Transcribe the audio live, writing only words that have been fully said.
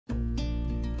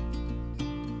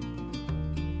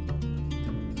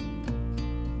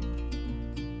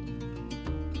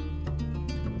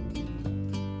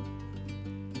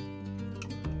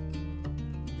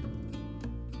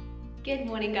Good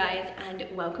morning guys and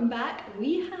welcome back.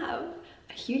 We have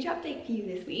a huge update for you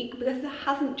this week because it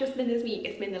hasn't just been this week,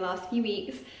 it's been the last few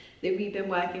weeks that we've been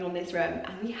working on this room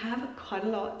and we have quite a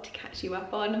lot to catch you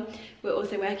up on. We're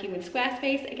also working with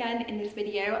Squarespace again in this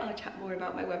video. I'll chat more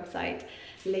about my website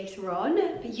later on.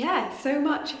 But yeah, so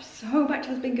much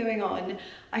has been going on.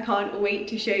 I can't wait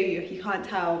to show you. If you can't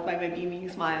tell by my beaming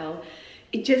smile,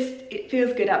 it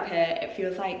feels good up here. It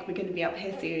feels like we're going to be up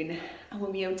here soon and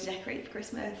we'll be able to decorate for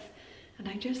Christmas. And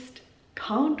I just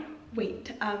can't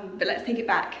wait. But let's take it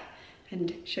back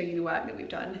and show you the work that we've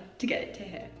done to get it to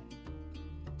here.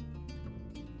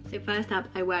 So first up,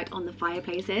 I worked on the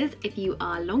fireplaces. If you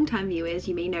are long-time viewers,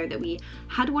 you may know that we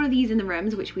had one of these in the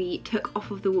rooms, which we took off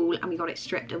of the wall and we got it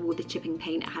stripped of all the chipping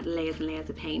paint. It had layers and layers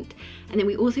of paint. And then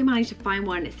we also managed to find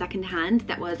one secondhand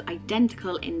that was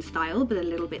identical in style, but a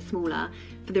little bit smaller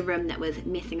for the room that was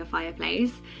missing a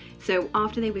fireplace. So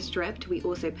after they were stripped, we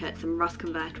also put some rust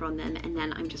converter on them, and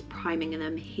then I'm just priming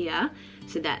them here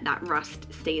so that that rust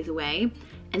stays away.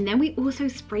 And then we also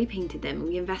spray painted them.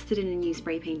 We invested in a new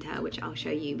spray painter, which I'll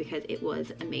show you because it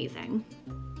was amazing.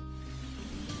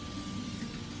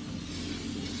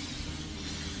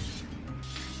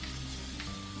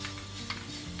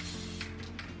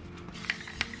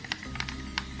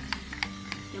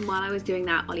 And while I was doing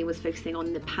that, Ollie was focusing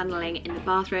on the paneling in the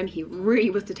bathroom. He really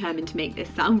was determined to make this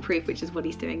soundproof, which is what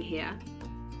he's doing here.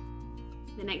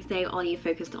 The next day, Ollie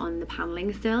focused on the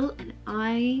paneling still, and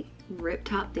I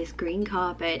ripped up this green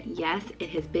carpet. Yes, it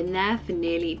has been there for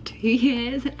nearly 2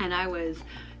 years, and I was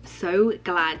so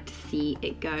glad to see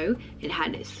it go. It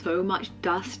had so much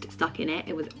dust stuck in it.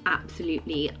 It was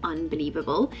absolutely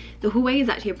unbelievable. The hallway is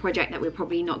actually a project that we're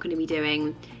probably not going to be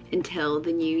doing until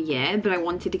the new year, but I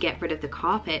wanted to get rid of the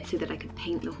carpet so that I could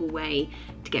paint the hallway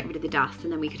to get rid of the dust,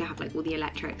 and then we could have like all the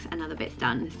electrics and other bits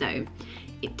done. So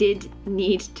it did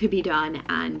need to be done,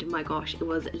 and my gosh, it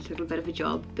was a little bit of a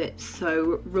job, but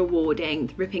so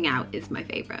rewarding. Ripping out is my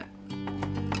favorite.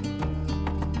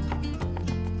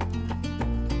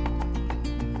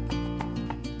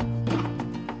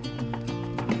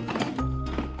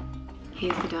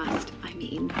 Here's the dust. I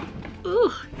mean,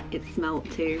 ugh, it smelled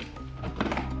too.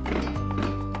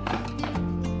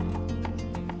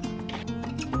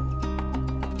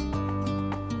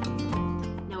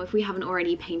 If we haven't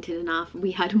already painted enough,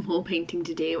 we had more painting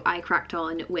to do. I cracked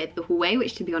on with the hallway,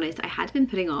 which to be honest I had been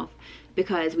putting off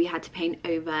because we had to paint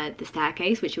over the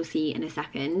staircase, which you'll see in a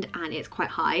second, and it's quite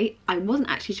high. I wasn't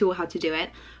actually sure how to do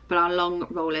it, but our long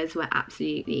rollers were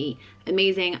absolutely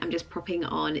amazing. I'm just propping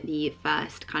on the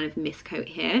first kind of mist coat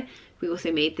here. We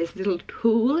also made this little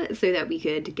tool so that we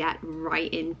could get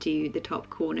right into the top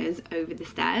corners over the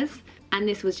stairs, and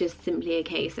this was just simply a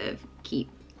case of keep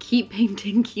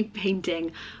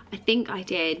painting. I think I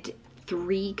did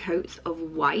 3 coats of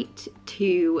white,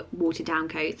 2 watered down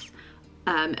coats,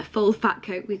 a full fat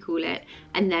coat we call it,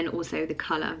 and then also the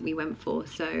colour we went for.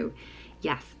 So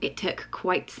yes, it took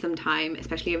quite some time,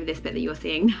 especially over this bit that you're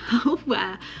seeing now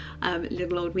where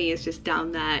little old me is just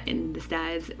down there in the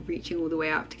stairs reaching all the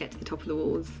way up to get to the top of the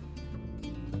walls.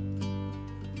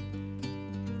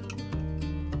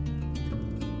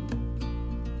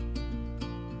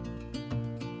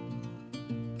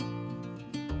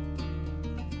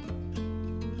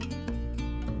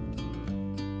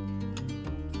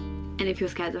 And if you're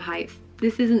scared of heights,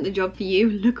 this isn't the job for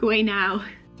you. Look away now.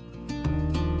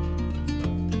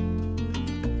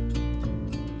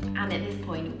 And at this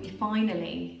point, we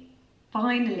finally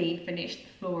finished the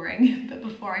flooring. But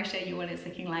before I show you what it's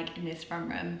looking like in this front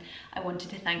room, I wanted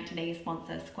to thank today's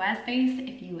sponsor, Squarespace.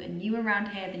 If you are new around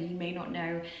here, then you may not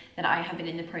know that I have been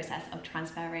in the process of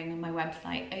transferring my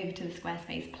website over to the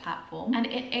Squarespace platform. And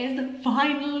it is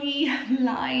finally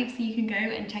live, so you can go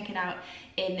and check it out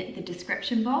in the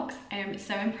description box. I'm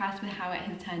so impressed with how it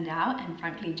has turned out, and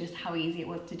frankly just how easy it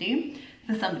was to do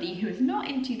for somebody who is not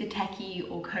into the techie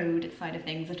or code side of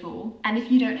things at all. And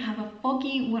if you don't have a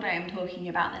foggy what I am talking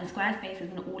about, then Squarespace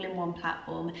is an all-in-one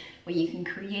platform where you can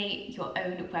create your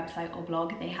own website or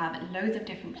blog. They have loads of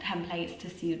different templates to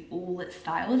suit all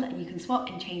styles, and you can swap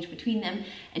and change between them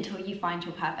until you find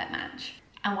your perfect match.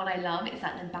 And what I love is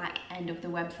that the back end of the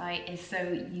website is so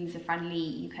user-friendly.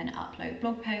 You can upload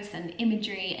blog posts and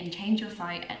imagery and change your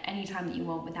site at any time that you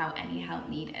want without any help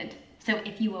needed. So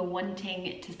if you are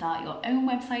wanting to start your own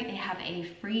website, they have a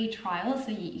free trial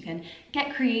so you can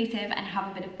get creative and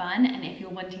have a bit of fun. And if you're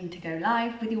wanting to go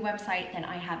live with your website, then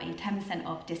I have a 10%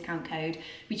 off discount code,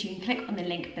 which you can click on the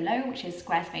link below, which is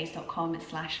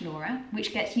squarespace.com/Nora,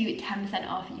 which gets you 10%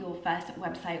 off your first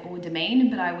website or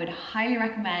domain. But I would highly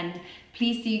recommend,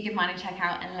 please do give mine a check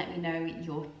out and let me know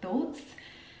your thoughts.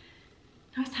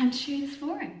 Now it's time to show you this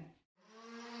flooring.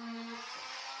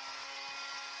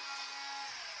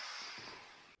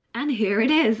 And here it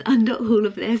is under all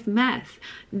of this mess.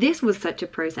 This was such a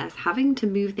process, having to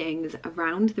move things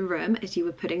around the room as you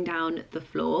were putting down the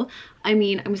floor. I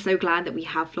mean, I'm so glad that we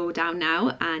have floor down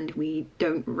now and we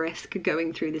don't risk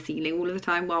going through the ceiling all of the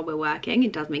time while we're working.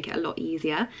 It does make it a lot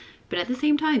easier. But at the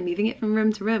same time, moving it from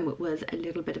room to room was a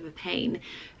little bit of a pain.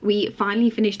 We finally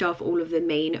finished off all of the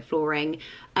main flooring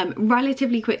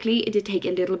relatively quickly. It did take a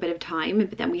little bit of time,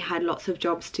 but then we had lots of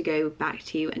jobs to go back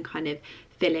to and kind of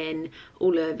fill in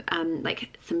all of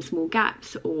like some small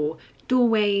gaps or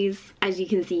doorways. As you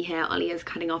can see here, Ollie is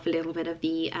cutting off a little bit of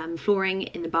the flooring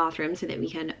in the bathroom so that we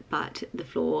can butt the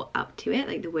floor up to it,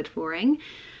 like the wood flooring.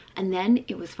 And then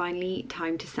it was finally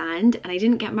time to sand, and I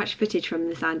didn't get much footage from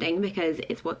the sanding because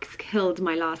it's what killed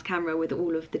my last camera with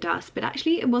all of the dust, but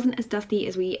actually it wasn't as dusty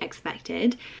as we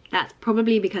expected. That's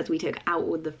probably because we took out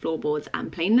all the floorboards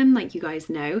and planed them, like you guys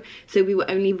know, so we were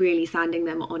only really sanding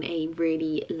them on a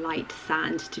really light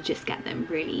sand to just get them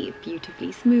really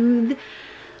beautifully smooth.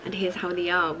 And here's how they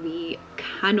are. We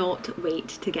cannot wait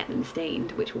to get them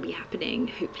stained, which will be happening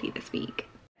hopefully this week.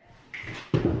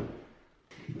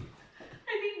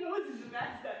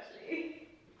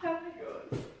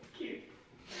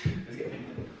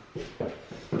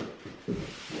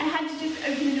 I had to just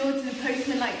open the door to the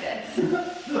postman like this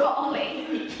for Ollie,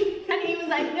 and he was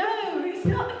like, "No, it's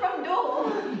not the front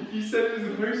door." You said it was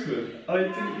the postman. I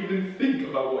didn't even think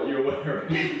about what you were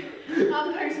wearing.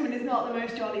 Our postman is not the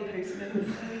most jolly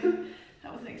postman, so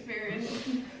that was an experience.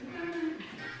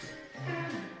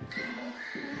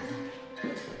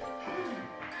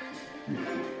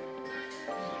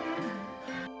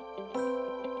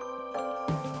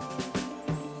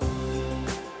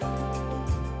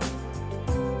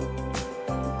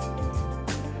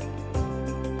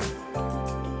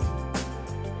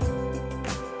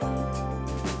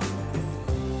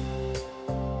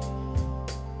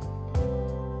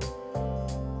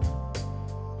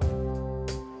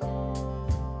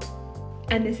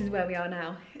 And this is where we are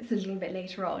now. It's a little bit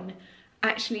later on.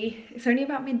 Actually, it's only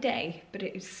about midday, but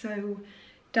it is so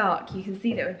dark. You can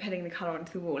see that we're putting the colour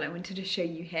onto the wall. I wanted to show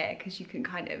you here because you can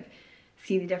kind of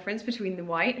see the difference between the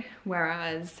white,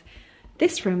 whereas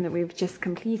this room that we've just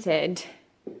completed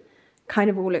kind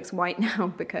of all looks white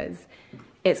now because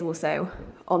it's also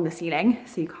on the ceiling,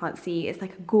 so you can't see. It's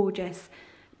like a gorgeous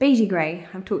beigey grey.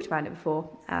 I've talked about it before.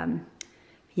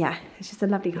 Yeah, it's just a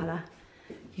lovely colour.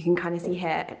 You can kind of see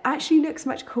here, it actually looks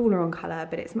much cooler on colour,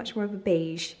 but it's much more of a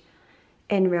beige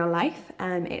in real life.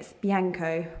 It's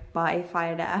Bianco by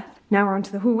Fired Earth. Now we're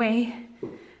onto the hallway,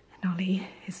 and Ollie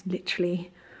is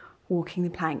literally walking the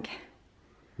plank.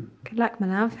 Good luck, my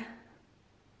love.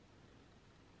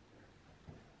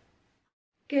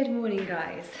 Good morning,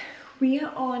 guys. We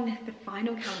are on the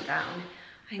final countdown.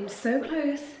 I'm so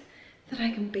close that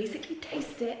I can basically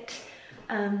taste it.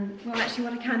 Well, actually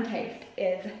what I can taste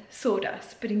is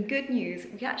sawdust, but in good news,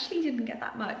 we actually didn't get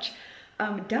that much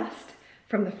dust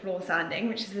from the floor sanding,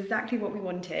 which is exactly what we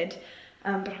wanted,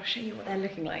 but I'll show you what they're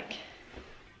looking like.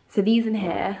 So these in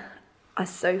here are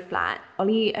so flat.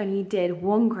 Ollie only did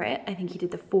one grit, I think he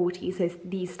did the 40, so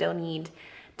these still need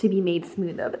to be made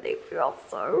smoother, but they feel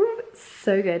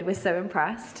so good. We're so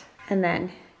impressed. And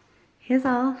then here's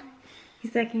all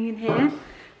he's working in here.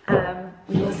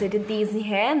 We also did these in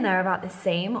here, and they're about the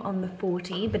same on the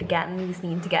 40, but again, these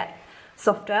need to get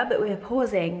softer, but we're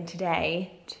pausing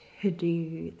today to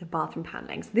do the bathroom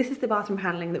paneling. So this is the bathroom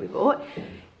paneling that we bought.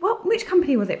 Well, which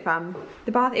company was it from?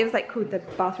 It was like called the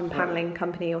Bathroom Paneling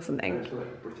Company or something. It's like a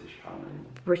British paneling.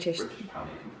 British paneling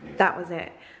company. That was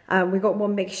it. We got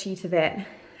one big sheet of it,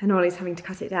 and Ollie's having to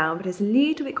cut it down, but it's a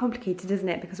little bit complicated, isn't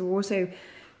it? Because we're also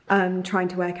trying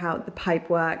to work out the pipe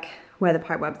work, where the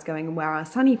pipe work's going and where our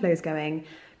sunny flow's going,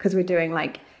 because we're doing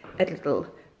like a little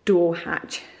door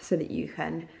hatch so that you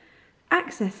can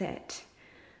access it.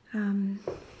 And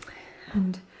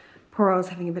poor Ol's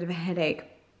having a bit of a headache,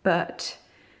 but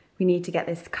we need to get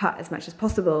this cut as much as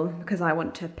possible because I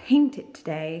want to paint it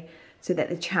today so that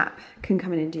the chap can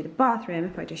come in and do the bathroom.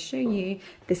 If I just show you,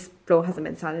 this floor hasn't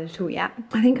been sanded at all yet.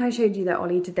 I think I showed you that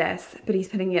Ollie did this, but he's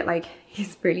putting it like,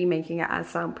 he's really making it as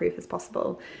soundproof as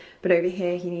possible. But over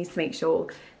here, he needs to make sure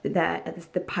that there's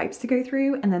the pipes to go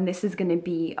through, and then this is gonna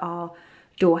be our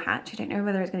door hatch. I don't know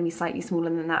whether it's gonna be slightly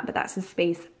smaller than that, but that's the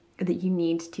space that you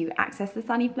need to access the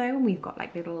sunny flow, and we've got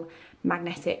like little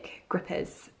magnetic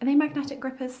grippers. Are they magnetic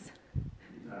grippers?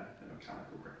 No, they're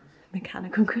mechanical grippers.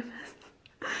 Mechanical grippers.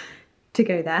 To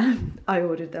go there. I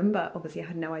ordered them, but obviously I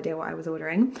had no idea what I was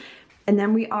ordering. And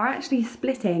then we are actually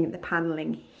splitting the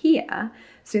paneling here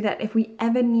so that if we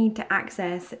ever need to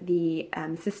access the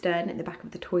cistern in the back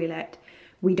of the toilet,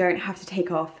 we don't have to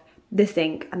take off the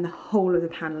sink and the whole of the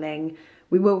panelling.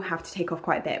 We will have to take off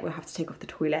quite a bit. We'll have to take off the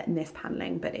toilet and this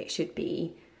panelling, but it should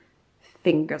be,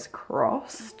 fingers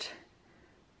crossed,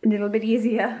 a little bit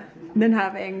easier than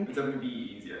having... It's only be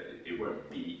easier. It won't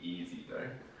be easy though.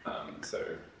 So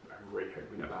I'm really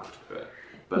hoping we never have to do it.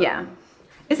 But yeah.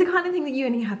 It's the kind of thing that you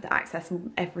only have to access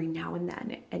every now and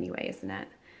then anyway, isn't it?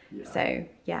 Yeah. So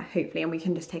yeah, hopefully, and we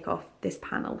can just take off this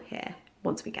panel here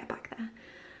once we get back there.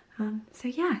 So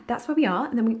yeah, that's where we are.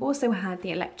 And then we also had the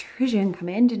electrician come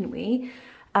in, didn't we?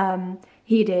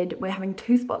 We're having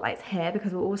 2 spotlights here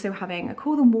because we're also having, I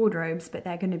call them wardrobes, but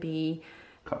they're going to be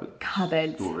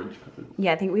cupboards. Storage cupboards.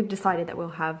 Yeah, I think we've decided that we'll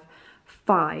have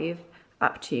 5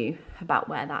 up to about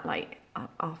where that light,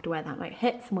 after where that light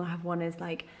hits. And we'll have one as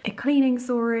like a cleaning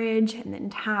storage, and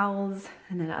then towels,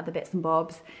 and then other bits and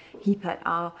bobs. He put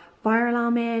our fire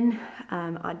alarm in,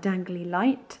 our dangly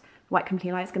light. White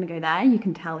company light's going to go there. You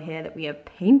can tell here that we have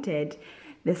painted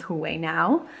this hallway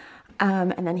now.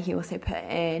 And then he also put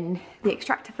in the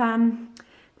extractor fan,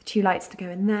 the 2 lights to go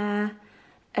in there.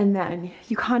 And then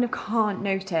you kind of can't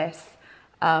notice,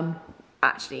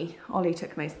 actually, Ollie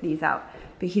took most of these out,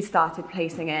 but he started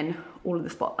placing in all of the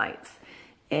spotlights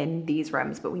in these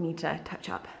rooms, but we need to touch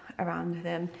up around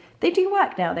them. They do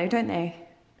work now though, don't they?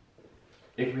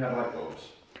 If we had light bulbs.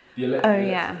 The yeah.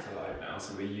 electrics are live now,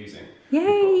 so we're using. Yay!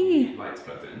 We've got the lights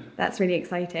plugged in. That's really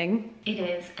exciting. It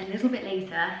is a little bit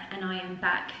later and I am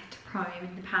back to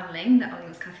prime the panelling that Ollie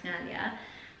was cutting earlier.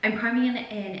 I'm priming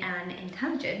it in an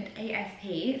Intelligent ASP.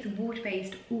 It's a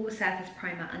water-based all-surface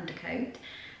primer undercoat,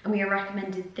 and we have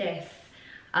recommended this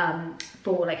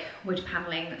for like wood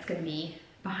panelling that's going to be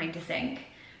behind a sink.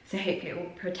 So hopefully it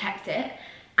will protect it.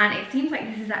 And it seems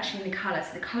like this is actually the colour.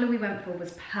 So the colour we went for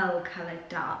was pearl coloured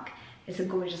dark. It's a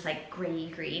gorgeous like grey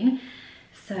green.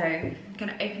 So I'm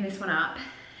going to open this one up,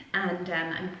 and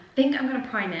I think I'm going to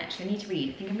prime it. Actually, I need to read.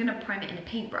 I think I'm going to prime it in a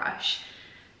paintbrush,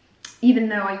 even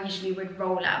though I usually would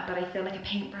roller, but I feel like a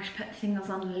paintbrush puts things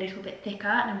on a little bit thicker,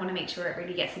 and I want to make sure it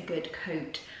really gets a good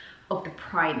coat of the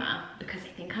primer, because I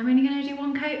think I'm only going to do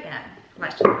 1 coat there.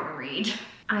 Let's just have a read.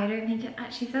 I don't think it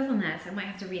actually says on there, so I might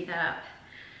have to read that up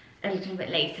a little bit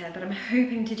later, but I'm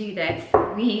hoping to do this.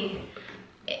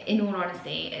 In all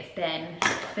honesty, it's been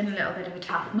a little bit of a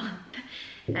tough month.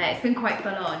 It's been quite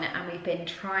full on, and we've been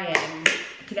trying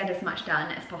to get as much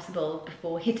done as possible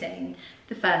before hitting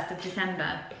the 1st of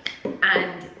December.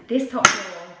 And this top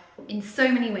floor, in so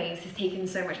many ways, has taken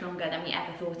so much longer than we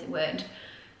ever thought it would.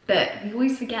 But we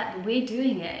always forget that we're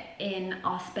doing it in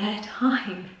our spare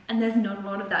time, and there's not a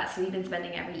lot of that, so we've been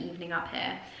spending every evening up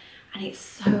here. And it's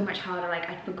so much harder. Like,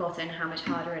 I'd forgotten how much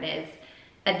harder it is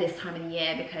at this time of the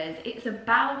year, because it's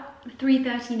about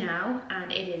 3:30 now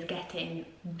and it is getting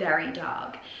very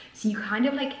dark. So you kind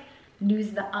of like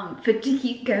lose the umph to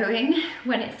keep going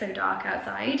when it's so dark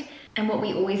outside. And what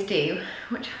we always do,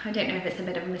 which I don't know if it's a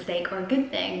bit of a mistake or a good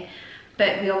thing,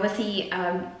 but we obviously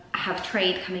have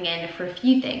trade coming in for a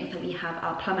few things. And we have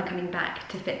our plumber coming back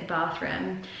to fit the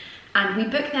bathroom, and we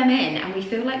book them in, and we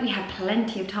feel like we have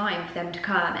plenty of time for them to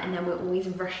come, and then we're always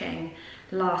rushing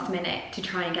last minute to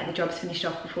try and get the jobs finished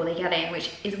off before they get in,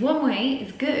 which is one way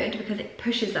is good because it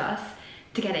pushes us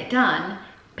to get it done,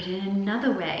 but in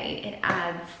another way it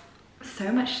adds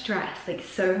so much stress, like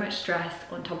so much stress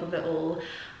on top of it all.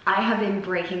 I have been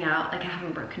breaking out like I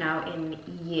haven't broken out in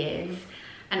years,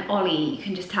 and Ollie, you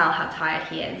can just tell how tired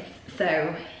he is.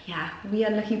 So yeah, we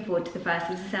are looking forward to the 1st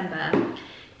of December,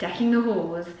 decking the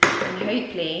halls,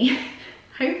 and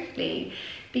hopefully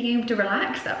being able to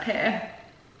relax up here.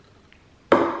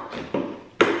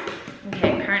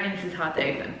 Okay, apparently this is hard to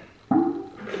open.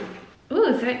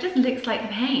 Ooh, so it just looks like the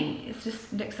paint. It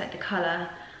just looks like the colour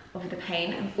of the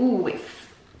paint. And ooh, it's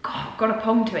got a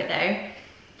pong to it though.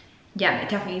 Yeah, it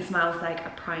definitely smells like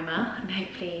a primer. I'm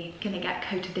hopefully gonna get a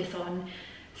coat of this on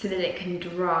so that it can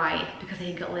dry, because I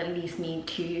think it'll at least need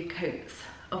 2 coats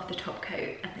of the top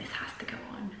coat, and this has to go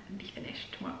on and be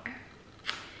finished tomorrow.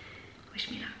 Wish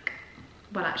me luck.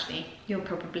 Well, actually, you'll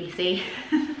probably see.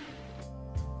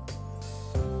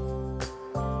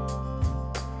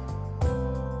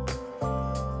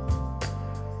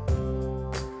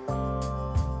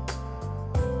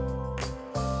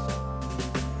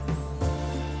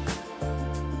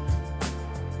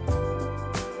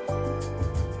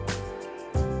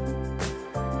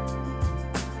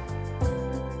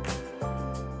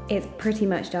 It's pretty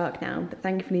much dark now, but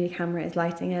thankfully the camera is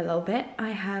lighting it a little bit. I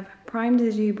have primed the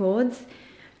 2 boards.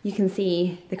 You can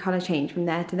see the colour change from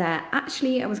there to there.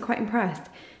 Actually, I was quite impressed.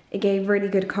 It gave really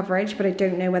good coverage, but I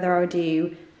don't know whether I would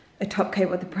do a top coat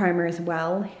with the primer as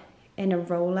well in a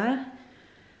roller.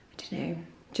 I don't know,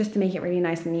 just to make it really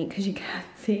nice and neat, because you can't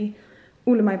see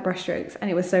all of my brush strokes, and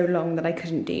it was so long that I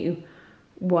couldn't do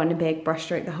one big brush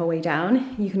stroke the whole way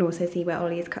down. You can also see where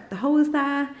Ollie has cut the holes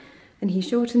there, and he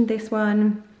shortened this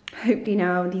one. Hopefully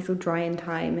now these will dry in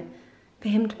time for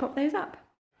him to pop those up.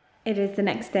 It is the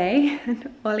next day,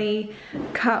 and Ollie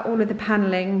cut all of the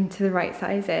paneling to the right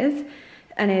sizes,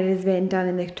 and it has been done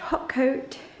in the top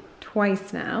coat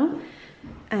twice now.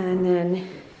 And then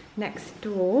next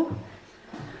door,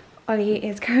 Ollie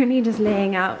is currently just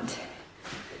laying out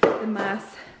the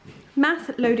mass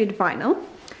loaded vinyl,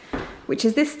 which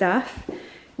is this stuff,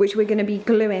 which we're going to be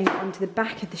gluing onto the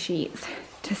back of the sheets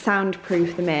to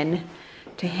soundproof them in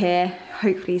to here,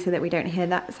 hopefully, so that we don't hear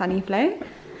that sunny flow.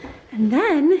 And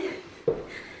then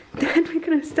we're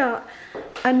going to start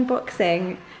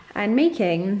unboxing and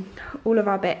making all of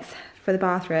our bits for the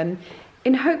bathroom,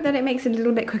 in hope that it makes it a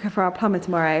little bit quicker for our plumber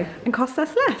tomorrow and costs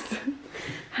us less.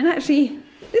 And actually,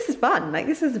 this is fun, like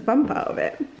this is the fun part of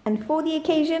it. And for the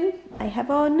occasion, I have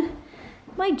on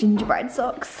my gingerbread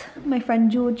socks. My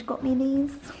friend George got me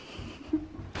these.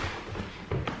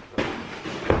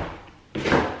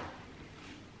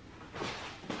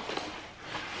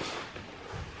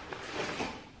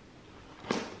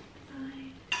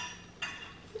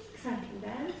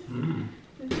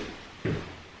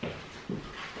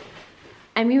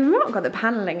 I mean, we've not got the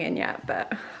paneling in yet,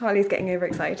 but Ollie's getting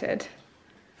overexcited.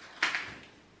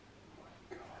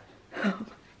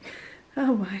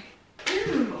 Oh my.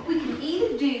 We can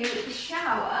either do the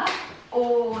shower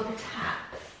or the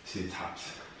taps. See the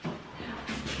taps.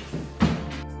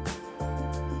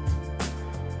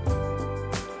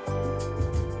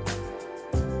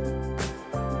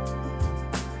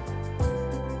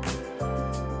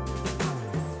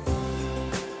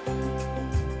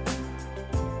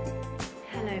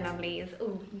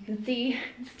 Oh, you can see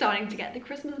it's starting to get the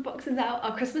Christmas boxes out.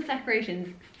 Our Christmas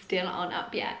decorations still aren't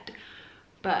up yet,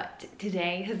 but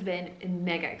today has been a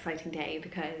mega exciting day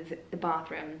because the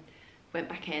bathroom went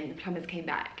back in, the plumbers came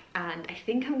back, and I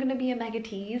think I'm gonna be a mega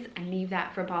tease and leave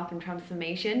that for a bathroom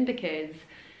transformation because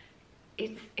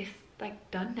it's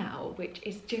like done now, which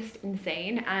is just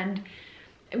insane. And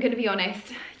I'm gonna be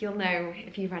honest, you'll know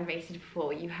if you've renovated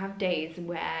before, you have days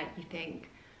where you think,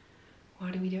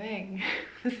 what are we doing?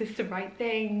 Was this the right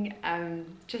thing?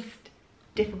 Just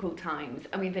difficult times.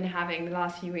 And we've been having, the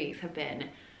last few weeks have been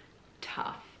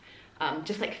tough.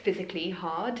 Just like physically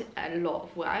hard, a lot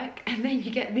of work. And then you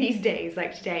get these days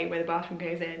like today where the bathroom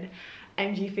goes in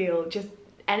and you feel just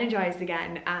energized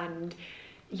again and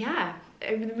yeah,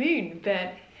 over the moon.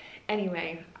 But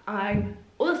anyway, I'm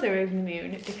also over the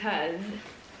moon because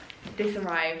this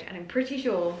arrived and I'm pretty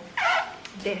sure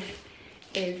this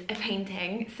is a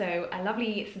painting. So a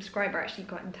lovely subscriber actually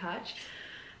got in touch,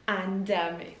 and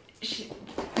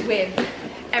with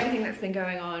everything that's been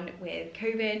going on with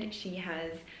COVID, she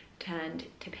has turned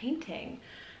to painting,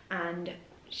 and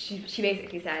she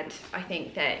basically said, I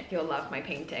think that you'll love my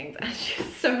paintings, and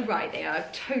she's so right, they are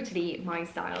totally my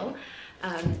style,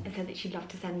 and said that she'd love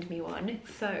to send me one.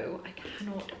 So I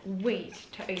cannot wait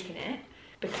to open it,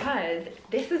 because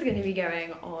this is going to be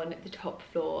going on the top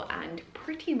floor, and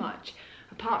pretty much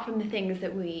apart from the things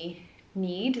that we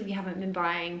need, we haven't been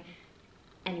buying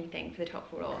anything for the top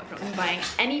floor. I've not been buying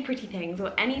any pretty things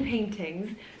or any paintings,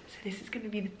 so this is going to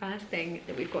be the first thing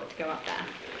that we've got to go up there.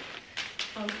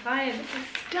 Oh, Kaya, this is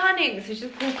stunning. So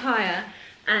she's called Kaya,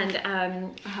 and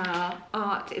her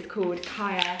art is called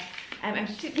Kaya. I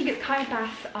think it's Kaya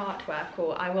Bass artwork,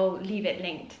 or I will leave it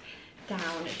linked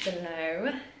down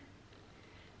below.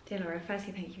 Dear Laura,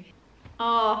 firstly, thank you.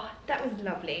 Oh, that was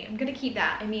lovely. I'm gonna keep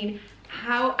that. I mean,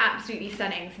 how absolutely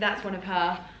stunning. So that's one of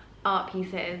her art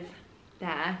pieces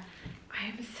there. I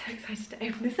am so excited to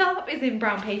open this up. It's in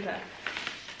brown paper.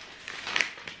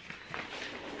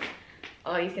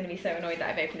 Oh, he's gonna be so annoyed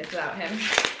that I've opened this without him.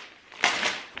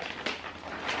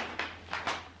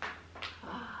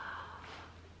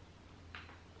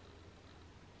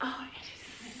 Oh, it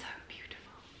is so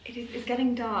beautiful. It's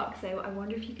getting dark, so I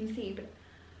wonder if you can see, but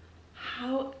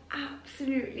how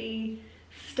absolutely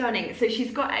stunning. So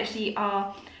she's got, actually,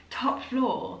 our top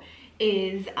floor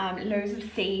is loads of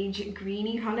sage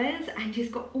greeny colours, and she's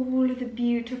got all of the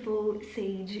beautiful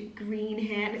sage green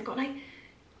here, and it's got like,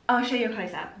 I'll show you a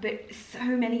close up, but so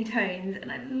many tones,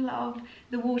 and I love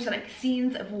the water. Like,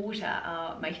 scenes of water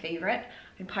are my favourite.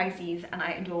 I'm Pisces and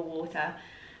I adore water.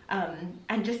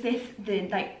 And just the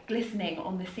like glistening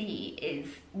on the sea is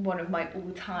one of my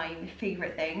all-time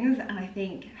favourite things, and I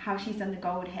think how she's done the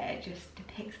gold here just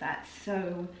depicts that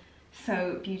so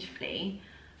beautifully.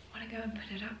 I want to go and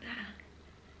put it up there.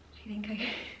 Do you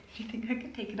think I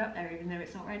could take it up there even though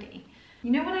it's not ready?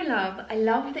 You know what I love? I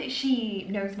love that she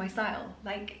knows my style,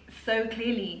 like so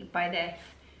clearly by this.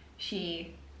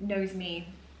 She knows me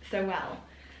so well.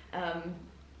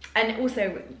 And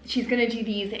also she's going to do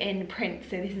these in print,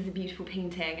 so this is a beautiful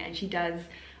painting, and she does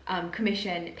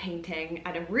commission painting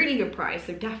at a really good price,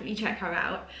 so definitely check her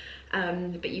out.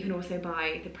 But you can also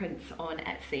buy the prints on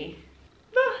Etsy.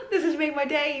 This has made my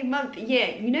day, month,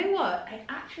 year. You know what? I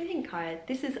actually think, Kaya,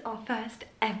 this is our first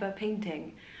ever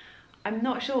painting. I'm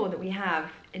not sure that we have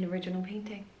an original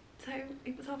painting, so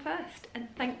it was our first, and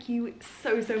thank you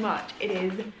so much. It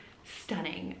is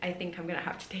stunning. I think I'm gonna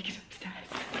have to take it upstairs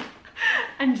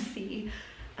and see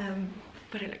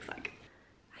what it looks like.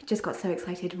 I just got so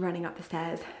excited running up the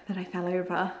stairs that I fell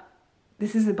over.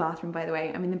 This is the bathroom, by the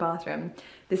way. I'm in the bathroom.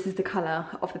 This is the colour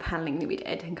of the paneling that we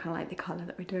did, and kind of like the colour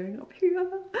that we're doing up here.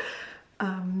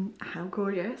 How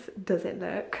gorgeous does it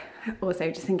look? Also,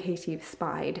 just in case you've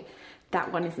spied,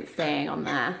 that one isn't staying on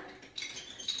there.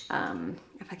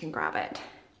 If I can grab it.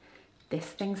 This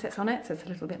thing sits on it, so it's a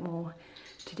little bit more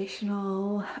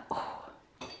traditional. Oh.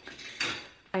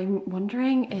 I'm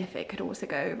wondering if it could also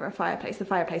go over a fireplace. The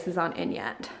fireplaces aren't in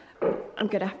yet. I'm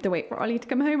gonna have to wait for Ollie to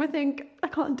come home, I think. I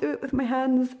can't do it with my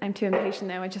hands. I'm too impatient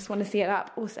now, I just want to see it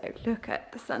up. Also, look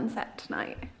at the sunset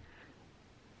tonight.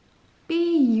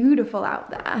 Beautiful out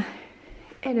there.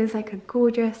 It is like a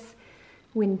gorgeous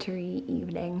wintry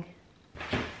evening.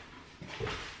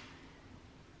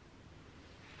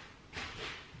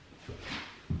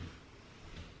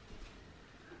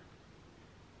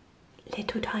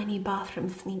 Little tiny bathroom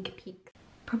sneak peek.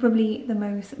 Probably the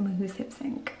most Melhuish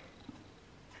sink.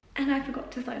 And I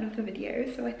forgot to sign off the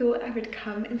video, so I thought I would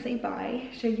come and say bye,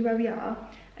 show you where we are.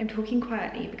 I'm talking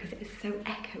quietly because it is so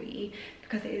echoey,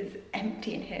 because it is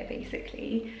empty in here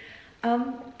basically.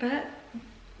 But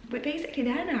we're basically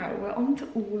there now. We're on to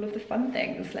all of the fun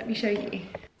things. Let me show you.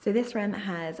 So this room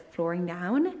has flooring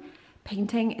down,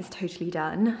 painting is totally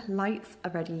done, lights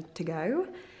are ready to go.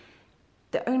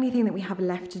 The only thing that we have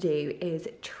left to do is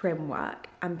trim work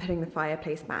and putting the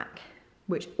fireplace back,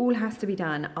 which all has to be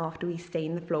done after we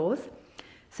stain the floors.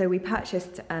 So we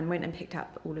purchased and went and picked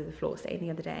up all of the floor stain the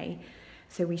other day.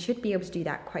 So we should be able to do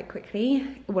that quite quickly.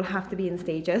 It will have to be in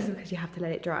stages because you have to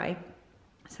let it dry.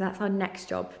 So that's our next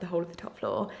job for the whole of the top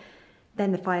floor.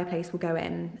 Then the fireplace will go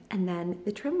in, and then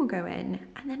the trim will go in,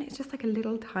 and then it's just like a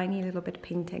little tiny little bit of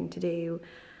painting to do.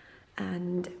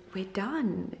 And we're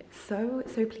done. So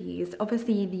pleased.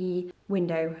 Obviously the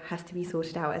window has to be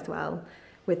sorted out as well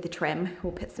with the trim.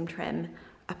 We'll put some trim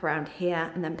up around here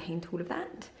and then paint all of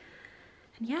that.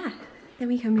 And yeah, then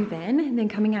we can move in, and then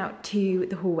coming out to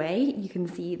the hallway, you can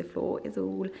see the floor is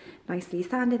all nicely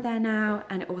sanded there now,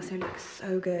 and it also looks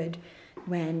so good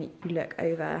when you look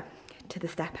over to the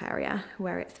step area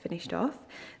where it's finished off.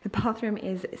 The bathroom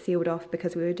is sealed off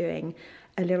because we were doing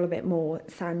a little bit more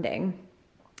sanding.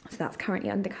 So that's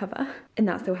currently undercover, and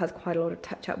that still has quite a lot of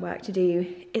touch-up work to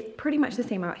do. It's pretty much the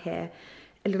same out here.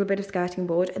 A little bit of skirting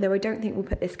board, although I don't think we'll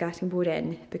put this skirting board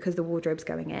in because the wardrobe's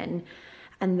going in.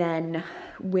 And then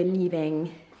we're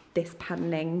leaving this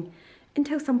paneling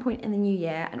until some point in the new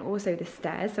year, and also the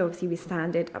stairs. So obviously we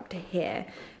sanded up to here,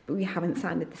 but we haven't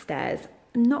sanded the stairs.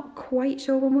 I'm not quite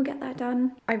sure when we'll get that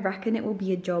done. I reckon it will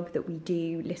be a job that we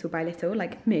do little by little,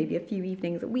 like maybe a few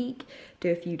evenings a week, do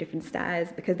a few different stairs,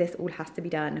 because this all has to be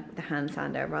done with the hand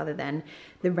sander rather than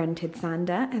the rented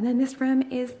sander. And then this room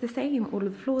is the same. All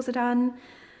of the floors are done.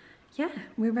 Yeah,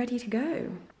 we're ready to go.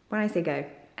 When I say go,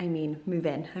 I mean move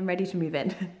in. I'm ready to move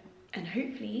in. And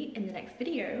hopefully in the next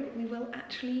video, we will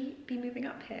actually be moving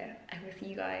up here. I will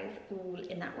see you guys all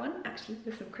in that one. Actually,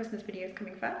 there's some Christmas videos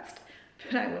coming first,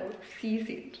 but I will see you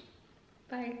soon.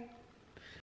 Bye.